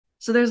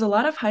So there's a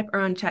lot of hype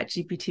around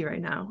ChatGPT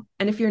right now,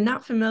 and if you're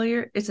not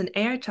familiar, it's an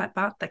AI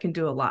chatbot that can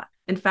do a lot.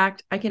 In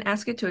fact, I can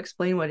ask it to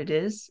explain what it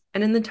is,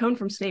 and in the tone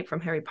from Snape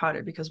from Harry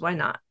Potter, because why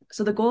not?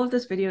 So the goal of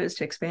this video is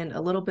to expand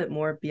a little bit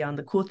more beyond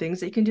the cool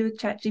things that you can do with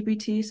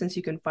ChatGPT, since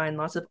you can find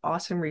lots of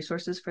awesome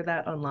resources for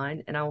that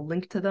online, and I'll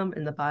link to them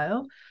in the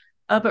bio.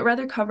 But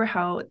rather cover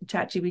how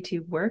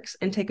ChatGPT works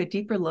and take a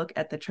deeper look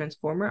at the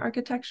transformer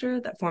architecture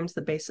that forms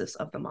the basis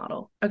of the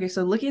model. Okay,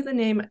 so looking at the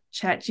name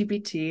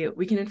ChatGPT,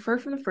 we can infer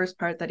from the first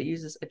part that it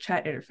uses a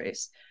chat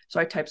interface.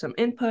 So I type some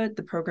input,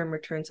 the program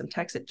returns some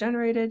text it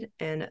generated,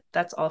 and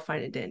that's all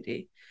fine and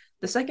dandy.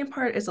 The second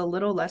part is a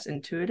little less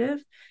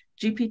intuitive.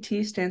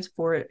 GPT stands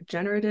for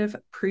Generative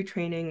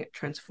Pre-training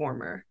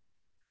Transformer.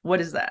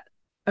 What is that?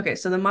 Okay,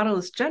 so the model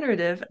is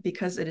generative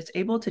because it is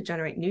able to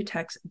generate new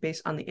text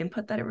based on the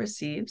input that it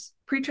receives.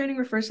 Pre-training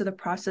refers to the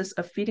process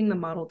of feeding the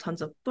model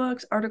tons of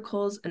books,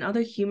 articles, and other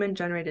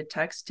human-generated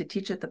text to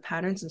teach it the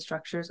patterns and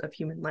structures of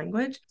human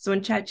language. So when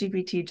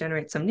ChatGPT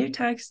generates some new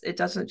text, it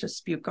doesn't just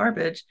spew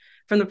garbage.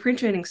 From the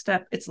pre-training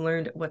step, it's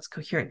learned what's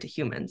coherent to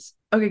humans.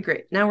 Okay,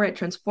 great. Now we're at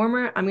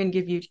Transformer. I'm going to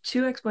give you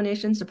 2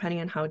 explanations depending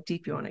on how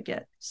deep you want to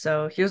get.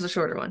 So here's a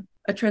shorter one.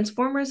 A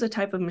transformer is a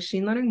type of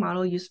machine learning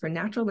model used for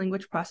natural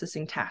language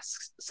processing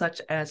tasks,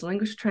 such as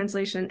language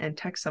translation and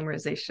text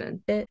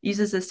summarization. It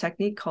uses this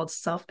technique called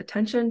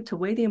selfattention to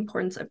weigh the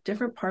importance of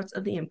different parts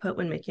of the input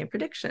when making a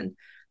prediction,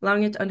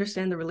 allowing it to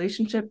understand the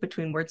relationship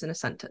between words in a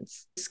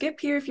sentence. Skip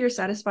here if you're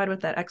satisfied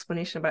with that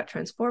explanation about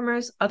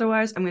transformers.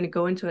 Otherwise, I'm going to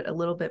go into it a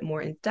little bit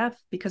more in depth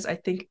because I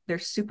think they're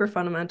super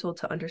fundamental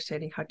to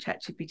understanding how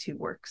ChatGPT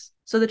works.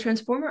 So the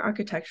transformer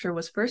architecture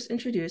was first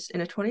introduced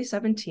in a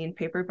 2017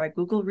 paper by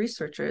Google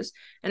researchers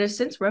and has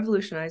since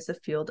revolutionized the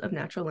field of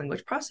natural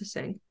language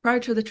processing. Prior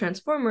to the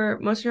transformer,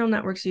 most neural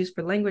networks used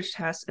for language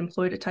tasks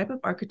employed a type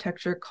of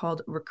architecture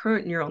called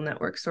recurrent neural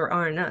networks, or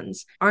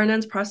RNNs.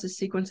 RNNs process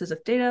sequences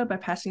of data by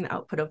passing the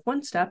output of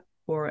one step,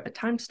 or a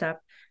time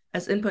step,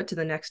 as input to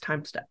the next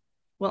time step.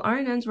 While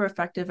RNNs were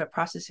effective at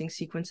processing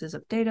sequences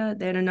of data,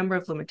 they had a number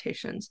of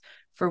limitations.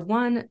 For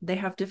one, they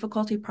have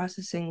difficulty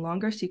processing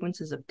longer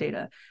sequences of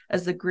data,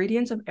 as the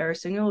gradients of error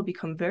signal will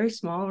become very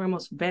small or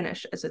almost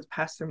vanish as it's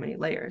passed through many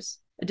layers.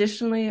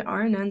 Additionally,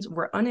 RNNs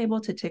were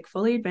unable to take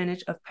fully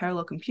advantage of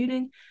parallel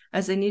computing,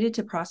 as they needed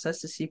to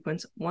process the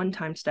sequence one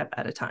time step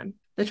at a time.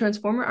 The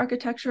transformer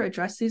architecture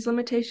addressed these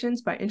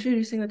limitations by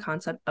introducing the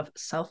concept of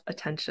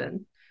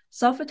self-attention.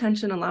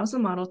 Self-attention allows the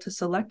model to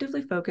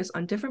selectively focus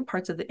on different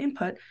parts of the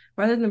input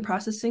rather than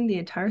processing the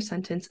entire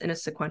sentence in a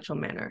sequential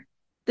manner.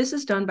 This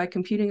is done by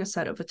computing a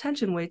set of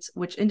attention weights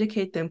which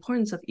indicate the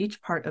importance of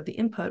each part of the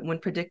input when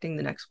predicting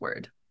the next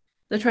word.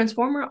 The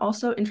transformer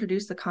also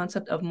introduced the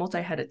concept of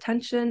multi-headed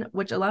tension,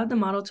 which allowed the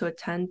model to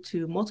attend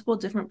to multiple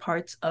different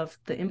parts of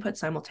the input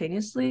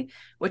simultaneously,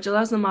 which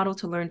allows the model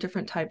to learn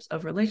different types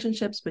of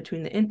relationships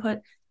between the input,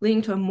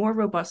 leading to a more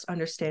robust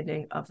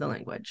understanding of the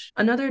language.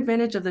 Another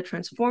advantage of the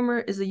transformer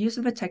is the use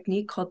of a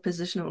technique called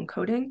positional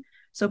encoding.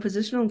 So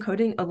positional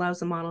encoding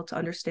allows the model to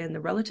understand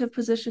the relative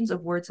positions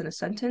of words in a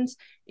sentence,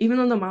 even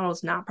though the model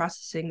is not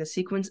processing the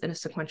sequence in a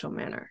sequential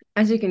manner.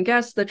 As you can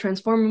guess, the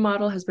transformer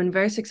model has been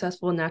very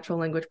successful in natural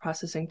language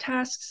processing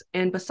tasks,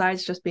 and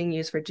besides just being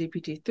used for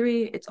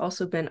GPT-3, it's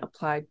also been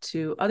applied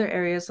to other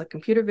areas like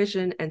computer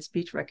vision and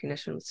speech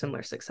recognition with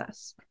similar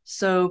success.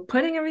 So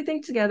putting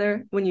everything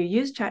together, when you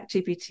use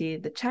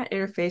ChatGPT, the chat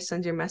interface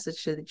sends your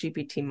message to the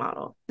GPT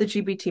model. The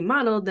GPT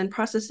model then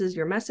processes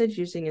your message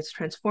using its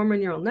transformer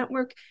neural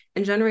network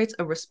and generates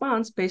a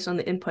response based on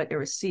the input it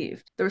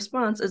received. The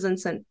response is then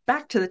sent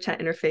back to the chat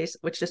interface,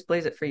 which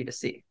displays it for you to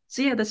see.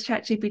 So yeah, that's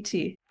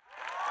ChatGPT.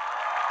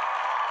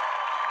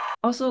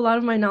 Also, a lot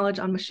of my knowledge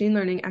on machine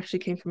learning actually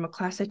came from a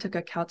class I took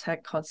at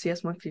Caltech called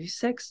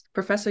CS156.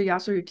 Professor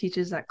Yasser, who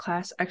teaches that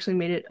class, actually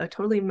made it a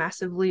totally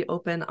massively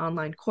open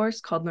online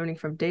course called Learning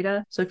from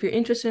Data. So if you're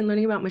interested in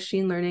learning about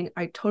machine learning,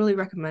 I totally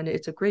recommend it.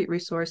 It's a great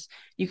resource.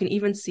 You can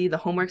even see the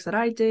homeworks that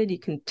I did. You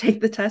can take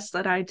the tests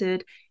that I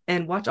did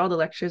and watch all the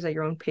lectures at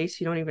your own pace.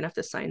 You don't even have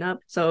to sign up.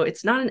 So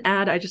it's not an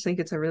ad. I just think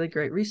it's a really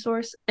great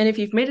resource. And if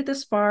you've made it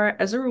this far,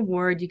 as a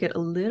reward, you get a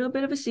little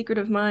bit of a secret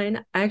of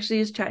mine. I actually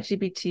used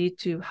ChatGPT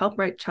to help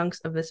write chunks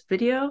of this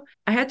video.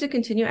 I had to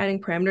continue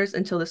adding parameters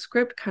until the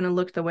script kind of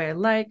looked the way I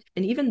liked.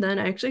 And even then,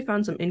 I actually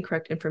found some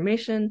incorrect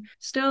information.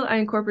 Still, I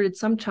incorporated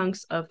some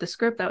chunks of the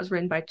script that was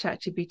written by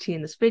ChatGPT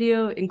in this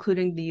video,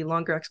 including the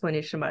longer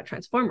explanation about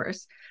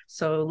transformers.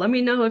 So let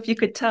me know if you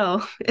could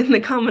tell in the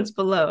comments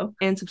below,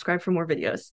 and subscribe for more videos.